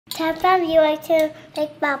CHATFAM, you like to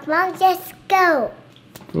make Bob Mom? Just go.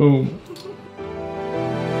 Boom.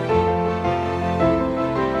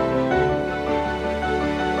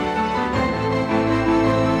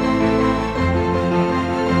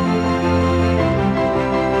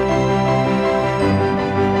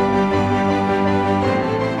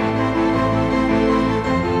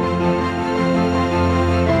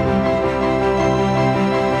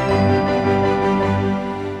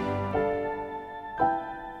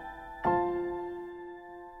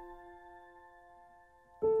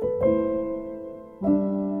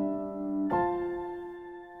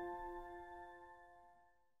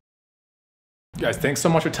 Guys, thanks so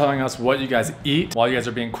much for telling us what you guys eat while you guys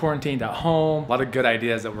are being quarantined at home. A lot of good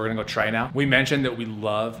ideas that we're gonna go try now. We mentioned that we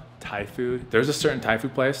love Thai food. There's a certain Thai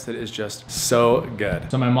food place that is just so good.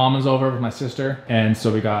 So my mom is over with my sister, and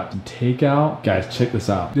so we got some takeout. Guys, check this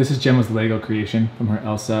out. This is Gemma's Lego creation from her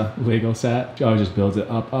Elsa Lego set. She always just builds it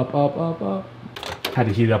up, up, up, up, up. Had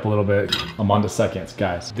to heat it up a little bit. I'm on to seconds,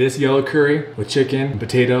 guys. This yellow curry with chicken,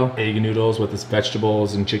 potato, egg noodles with its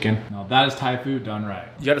vegetables and chicken. Now that is Thai food done right.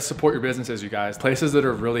 You gotta support your businesses, you guys. Places that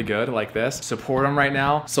are really good like this, support them right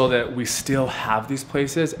now so that we still have these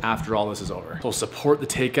places after all this is over. So support the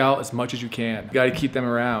takeout as much as you can. You gotta keep them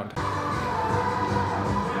around.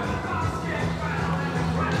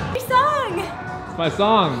 Your song! It's my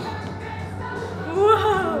song.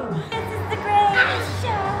 Whoa! This is the greatest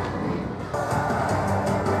show!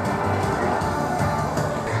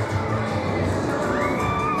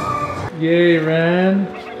 Yay, Wren.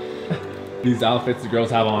 These outfits the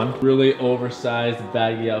girls have on, really oversized,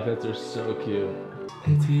 baggy outfits are so cute.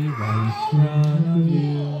 It's here right in front of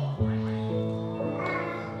you.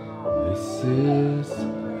 This is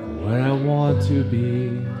what I want to be.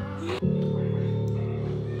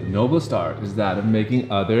 The noblest art is that of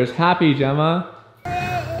making others happy, Gemma.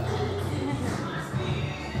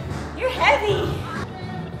 You're heavy!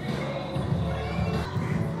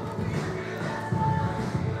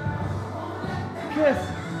 Kiss.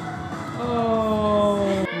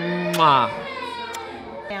 Oh. Mwah.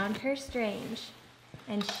 Found her strange.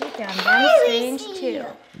 And she found them strange too.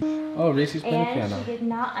 Oh, Reese's playing the And piano. she did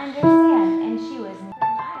not understand, and she was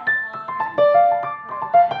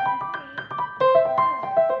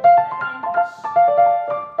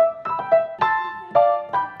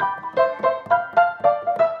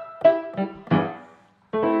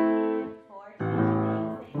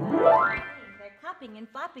and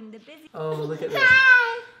flopping the busy. Oh, look at this.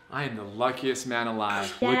 I am the luckiest man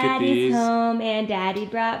alive. Look at Daddy's these. home and Daddy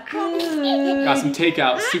brought food. Got some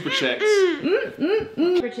takeout, Super Chicks.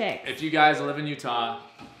 Super Chicks. If you guys live in Utah,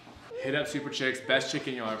 hit up Super Chicks. Best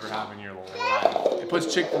chicken you'll ever have in your life. It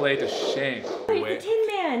puts Chick-fil-A to shame. Wait, the Tin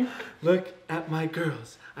Man. Look at my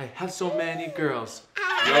girls. I have so many girls.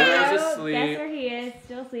 Oh, Yoda's asleep. that's where he is,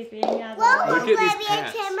 still sleeping. Yeah, What Look was at these Baby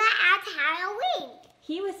pants. Timber at Halloween?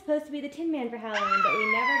 he was supposed to be the Tin Man for Halloween, but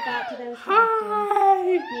we never got to those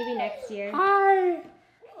costumes. Maybe next year. Hi.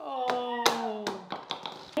 Oh.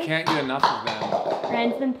 Can't get enough of them.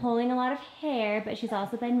 Wren's been pulling a lot of hair, but she's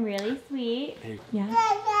also been really sweet. Hey. Yeah.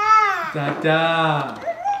 Dada.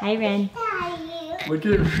 Hi, Wren. Look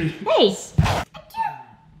at Reese. Hey.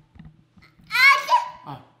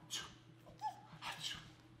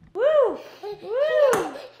 Woo! Woo!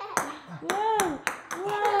 Whoa! Whoa!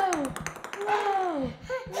 Whoa!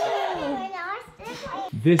 Whoa!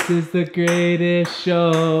 This is the greatest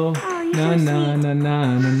show. Oh, you're na, so na, sweet. na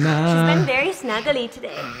na na na. She's been very snuggly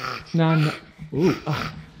today. Na na. Ooh.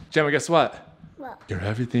 Gemma, guess what? What? You're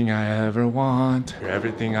everything I ever want. You're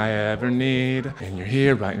everything I ever need. And you're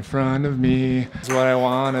here right in front of me. It's what I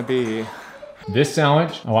wanna be. This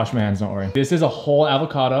sandwich, I wash my hands, don't worry. This is a whole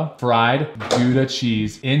avocado, fried Gouda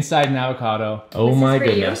cheese inside an avocado. Oh This my is for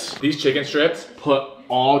you. goodness. These chicken strips put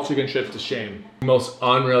all chicken strips to shame. Most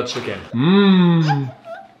unreal chicken. Mmm.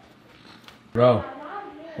 Bro,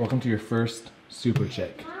 welcome to your first Super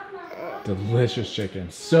Chick. Delicious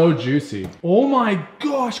chicken, so juicy. Oh my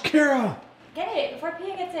gosh, Kara! Get it before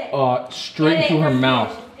Pia gets it. Straight Get it, into her first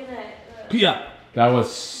mouth. She's gonna, Pia! That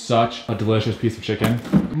was such a delicious piece of chicken.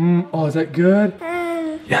 Oh, is that good?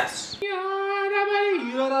 Yes.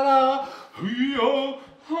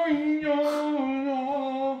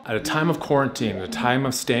 At a time of quarantine, at a time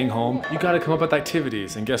of staying home, you gotta come up with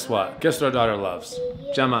activities, and guess what? Guess what our daughter loves?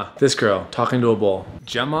 Gemma, this girl, talking to a bowl.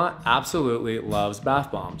 Gemma absolutely loves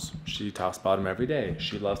bath bombs. She talks about them every day.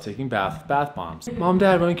 She loves taking bath bombs. Mom,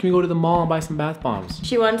 Dad, when can we go to the mall and buy some bath bombs?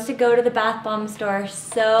 She wants to go to the bath bomb store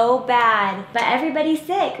so bad, but everybody's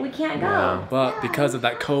sick. We can't go. Yeah, but because of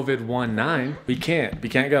that COVID-19, we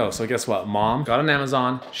can't go. So guess what? Mom got on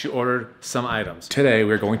Amazon. She ordered some items. Today,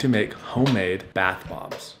 we're going to make homemade bath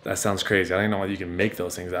bombs. That sounds crazy. I don't even know why you can make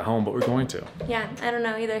those things at home, but we're going to. Yeah, I don't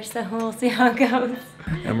know either, so we'll see how it goes.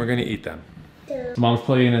 And we're gonna eat them. Mom's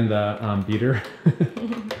playing in the beater.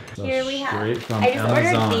 So Here we have, straight from I just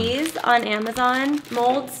Amazon. ordered these on Amazon.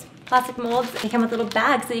 Molds, plastic molds. They come with little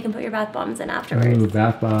bags so you can put your bath bombs in afterwards. Ooh,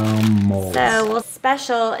 bath bomb molds. So we'll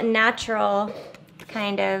special natural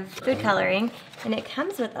kind of food coloring, and it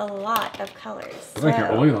comes with a lot of colors. I like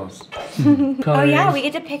your oils. Oh yeah, we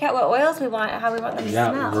get to pick out what oils we want, how we want them to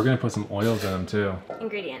smell. Yeah, we're gonna put some oils in them too.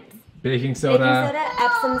 Ingredients. Baking soda. Baking soda,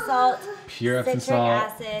 Epsom salt, Pure Epsom citric salt.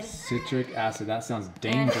 acid. Citric acid. That sounds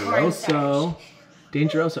And dangeroso.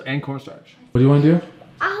 Dangeroso and cornstarch. What do you want to do?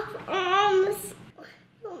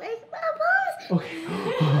 Make bubbles.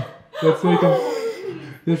 Okay. Let's make them.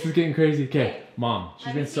 This is getting crazy. Okay, Mom,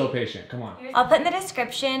 she's been so patient. Come on. I'll put in the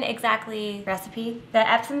description exactly recipe. The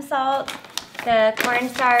Epsom salt, the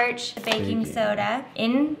cornstarch, the baking soda.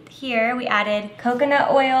 In here, we added coconut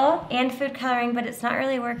oil and food coloring, but it's not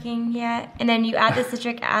really working yet. And then you add the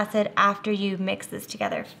citric acid after you mix this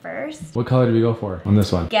together first. What color do we go for on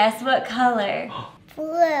this one? Guess what color?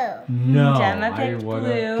 Blue. No, Gemma I picked would blue.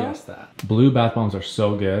 have guessed that. Blue bath bombs are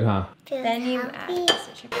so good, huh? Then you add the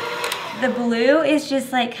citric. The blue is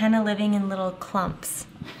just like kind of living in little clumps.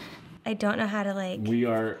 I don't know how to like We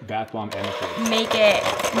are bath bomb amateurs. make it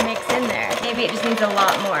mix in there. Maybe it just needs a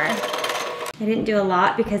lot more. I didn't do a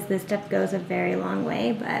lot because this stuff goes a very long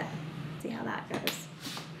way, but see how that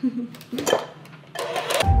goes.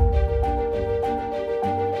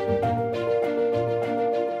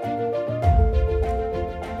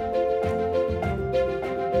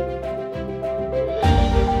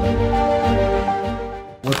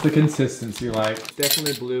 What's the consistency like?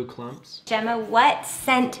 Definitely blue clumps. Gemma, what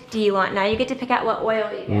scent do you want? Now you get to pick out what oil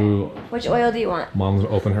you get. Ooh. Which oil do you want? Mom's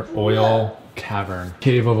gonna open her oil cavern.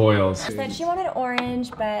 Cave of oils. She said she wanted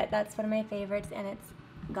orange, but that's one of my favorites and it's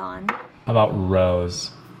gone. How about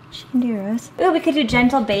rose? She can do rose. Ooh, we could do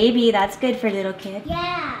gentle baby. That's good for little kid.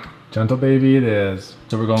 Yeah. Gentle baby it is.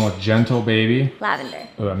 So we're going with gentle baby. Lavender.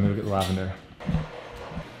 Oh, I'm gonna get lavender.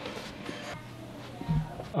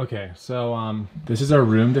 Okay, so this is our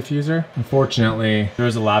room diffuser. Unfortunately,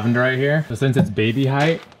 there's a lavender right here. So since it's baby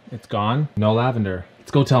height, it's gone. No lavender.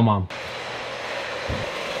 Let's go tell Mom.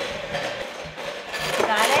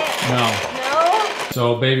 Got it? No. No?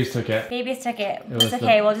 So babies took it. Babies took it. was It's the-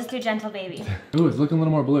 okay, we'll just do gentle baby. Ooh, it's looking a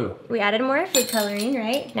little more blue. We added more food coloring,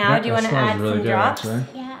 right? Now, Yeah, do you that want to smells add really some good, drops? actually.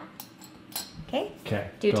 Yeah. Okay. Okay.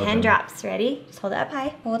 Do go 10 Gemma. drops. Ready? Just hold it up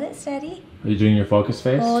high. Hold it steady. Are you doing your focus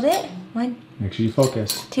face? Hold it. 1, Make sure you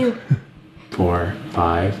focus. 2. 4,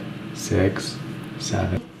 5, 6,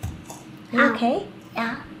 7. Are you okay?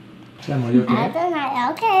 Yeah. Gemma, are you I okay? don't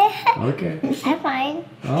know. Okay. Okay. I'm fine.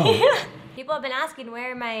 Oh, People have been asking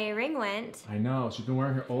where my ring went. I know. She's been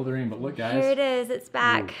wearing her old ring, but look, guys. Here it is. It's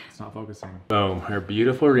back. It's not focusing. Boom. Her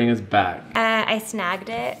beautiful ring is back. I snagged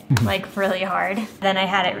it like really hard. Then I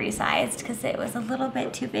had it resized because it was a little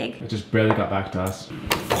bit too big. It just barely got back to us.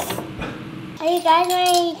 Are you guys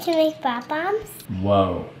ready to make bath bombs?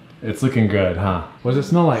 Whoa. It's looking good, huh? What does it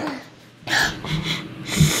smell like?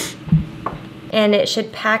 And it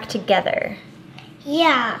should pack together.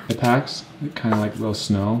 Yeah. It packs kind of like real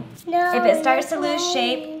snow. No. If it starts to lose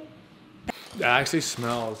shape, It actually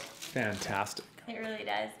smells fantastic. it really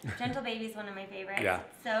does. Gentle Baby is one of my favorites. Yeah.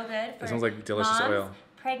 It's so good for smells like delicious moms, oil.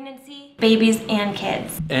 pregnancy, babies, and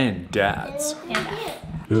kids. And dads. And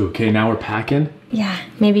Ooh, okay, now we're packing. yeah,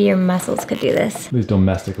 maybe your muscles could do this. These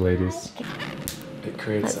domestic ladies. It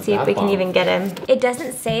creates Let's see if we can even get him. It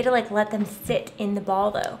doesn't say to like let them sit in the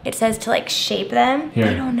ball though. It says to like shape them. Here.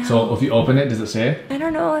 I don't know. So if you open it, does it say? I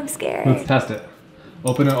don't know, I'm scared. Let's test it.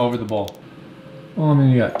 Open it over the bowl. Well, I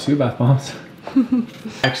mean, you got 2 bath bombs. I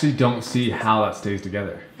actually don't see how that stays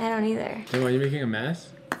together. I don't either. Are you making a mess?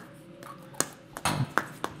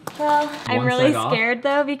 Well, I'm One really side off? scared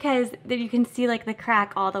though because you can see like the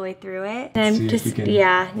crack all the way through it. And See I'm if just, you can-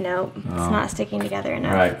 yeah, nope. It's Oh. not sticking together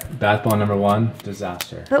enough. All right, bath bomb number 1,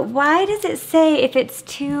 disaster. But why does it say if it's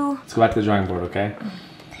too... Let's go back to the drawing board, okay?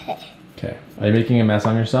 Okay. Are you making a mess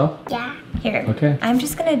on yourself? Yeah. Here. Okay. I'm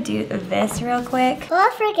just gonna do this real quick.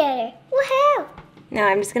 We'll forget it. Woohoo! No,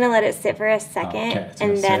 I'm just gonna let it sit for a second. Okay, it's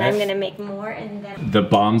gonna and then I'm sit. gonna make more and then... The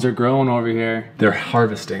bombs are growing over here. They're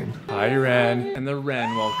harvesting. Hi, Wren. And the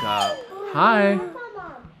Wren woke up. Hi.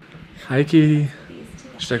 Hi, Kitty.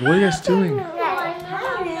 She's like, what are you guys doing?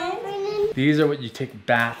 These are what you take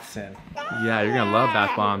baths in. Yeah, you're gonna love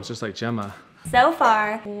bath bombs, just like Gemma. So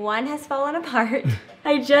far, one has fallen apart.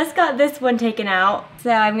 I just got this one taken out. So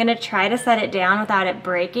I'm gonna try to set it down without it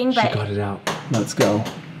breaking, She but got it out. Let's go.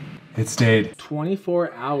 It stayed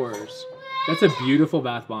 24 hours. That's a beautiful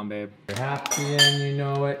bath bomb, babe. You're happy and you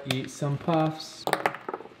know it. Eat some puffs.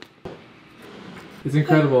 It's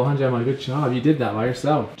incredible, huh, Gemma? Good job. You did that by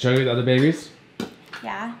yourself. Should I get the other babies?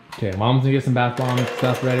 Yeah. Okay, mom's gonna get some bath bomb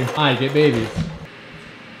stuff ready. Alright, get babies.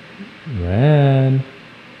 Wren,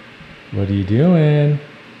 what are you doing?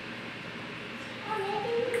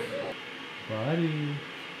 Buddy.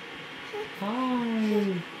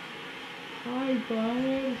 Hi. Hi,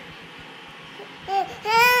 bud.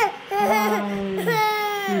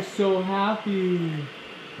 Hi. You're so happy.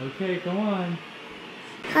 Okay, come on.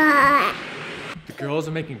 The girls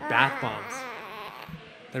are making bath bombs.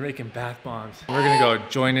 They're making bath bombs. We're gonna go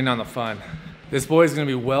join in on the fun. This boy's gonna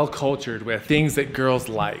be well cultured with things that girls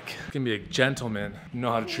like. He's gonna be a gentleman.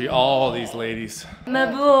 Know how to treat all these ladies. My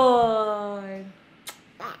boy.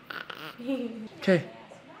 Okay.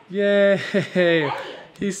 Yay.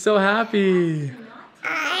 He's so happy.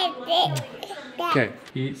 Okay.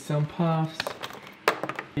 Eat some puffs.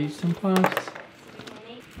 Eat some puffs.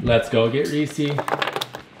 Let's go get Reese.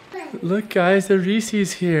 Look guys, the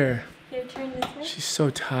Reese's here. She's so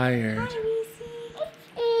tired.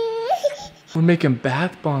 We're making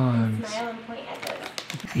bath bombs.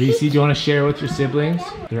 Reese, do you want to share with your siblings?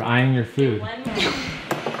 They're eyeing your food.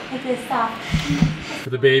 For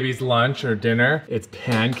the baby's lunch or dinner, it's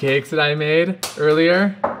pancakes that I made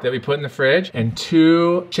earlier that we put in the fridge and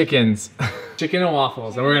 2 chickens. Chicken and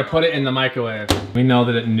waffles, and we're gonna put it in the microwave. We know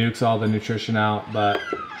that it nukes all the nutrition out, but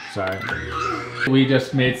sorry. We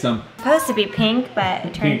just made some. Supposed to be pink, but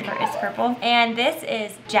it turned it's purple. And this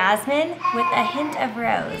is jasmine with a hint of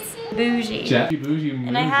rose. Bougie. Bougie.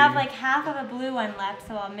 And I have like half of a blue one left,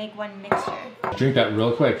 so I'll make one mixture. Drink that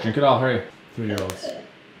real quick. Drink it all, hurry. 3-year-olds.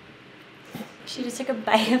 She just took a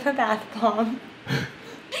bite of a bath bomb.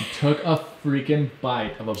 She took a freaking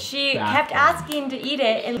bite of a She bath kept bomb. asking to eat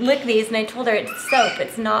it and lick these, and I told her it's soap,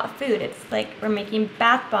 it's not food. It's like we're making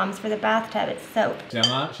bath bombs for the bathtub, it's soap.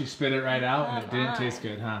 Gemma, she spit it right out and it didn't taste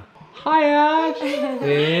good, huh? Hi Ash!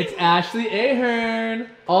 It's Ashley Ahern,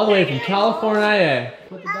 all the way from California.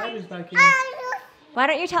 Put the diapers back in. Why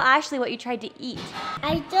don't you tell Ashley what you tried to eat?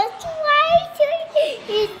 I just tried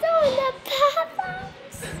to eat all the bath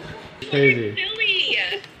bombs. Crazy. Silly.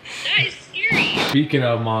 That is scary. Speaking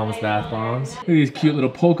of mom's bath bombs, look at these cute little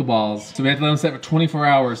Pokeballs. So we have to let them set for 24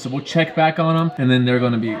 hours. So we'll check back on them and then they're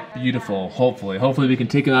gonna be beautiful, hopefully. Hopefully we can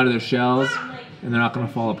take them out of their shells and they're not gonna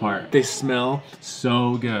fall apart. They smell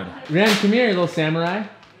so good. Wren, come here, you little samurai.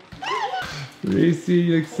 Reese,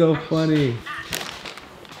 you look so funny.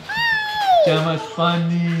 Gemma's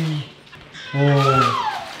funny.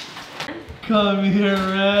 Oh. Come here,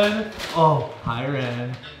 Wren. Oh, hi,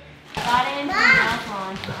 Wren.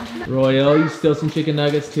 Royal, you steal some chicken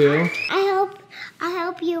nuggets too? I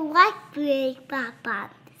hope you like big bath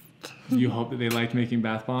bombs. You hope that they like making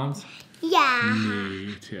bath bombs? Yeah.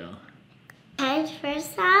 Me too. Time for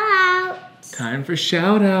shout out. Time for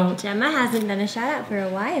shout out. Gemma hasn't done a shout out for a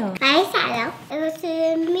while. My shout out. It was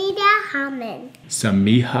to Media Hammond.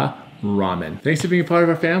 Samiha Ramen. Thanks for being a part of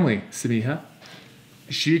our family, Samiha.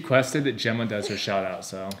 She requested that Gemma does her shout out,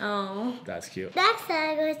 so Oh. that's cute. Next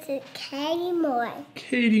one goes to Katie Moore.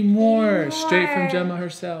 Katie Moore, straight from Gemma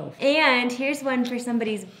herself. And here's one for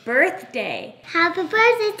somebody's birthday. Happy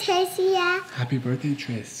birthday, Tricia. Happy birthday,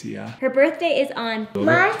 Tricia. Her birthday is on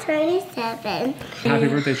March 27th. Happy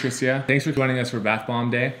birthday, Tricia. Thanks for joining us for Bath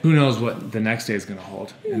Bomb Day. Who knows what the next day is gonna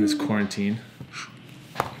hold in this quarantine.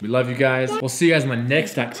 We love you guys. We'll see you guys in the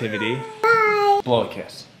next activity. Bye. Blow a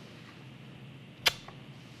kiss.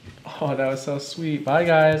 Oh, that was so sweet. Bye,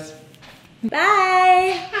 guys.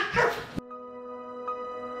 Bye.